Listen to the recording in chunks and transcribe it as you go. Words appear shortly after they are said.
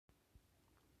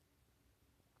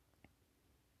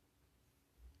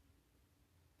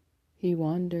He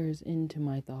wanders into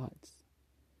my thoughts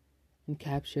and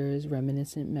captures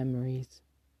reminiscent memories,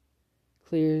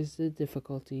 clears the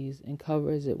difficulties and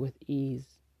covers it with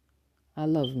ease. I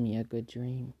love me a good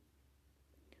dream.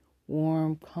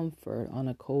 Warm comfort on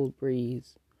a cold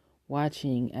breeze,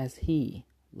 watching as he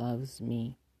loves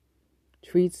me.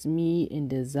 Treats me in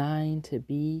design to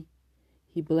be,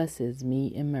 he blesses me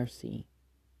in mercy.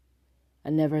 I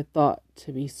never thought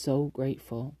to be so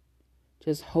grateful,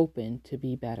 just hoping to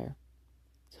be better.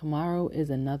 Tomorrow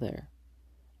is another.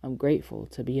 I'm grateful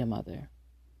to be a mother,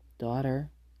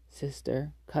 daughter,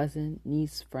 sister, cousin,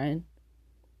 niece, friend.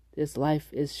 This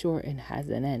life is short and has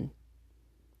an end.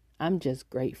 I'm just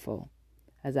grateful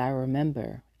as I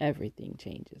remember everything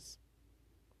changes.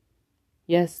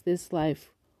 Yes, this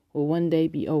life will one day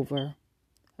be over.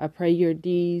 I pray your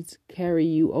deeds carry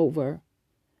you over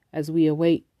as we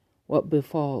await what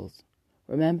befalls.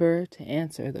 Remember to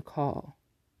answer the call.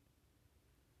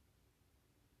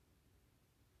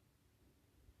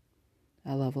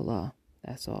 I love Allah.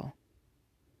 That's all.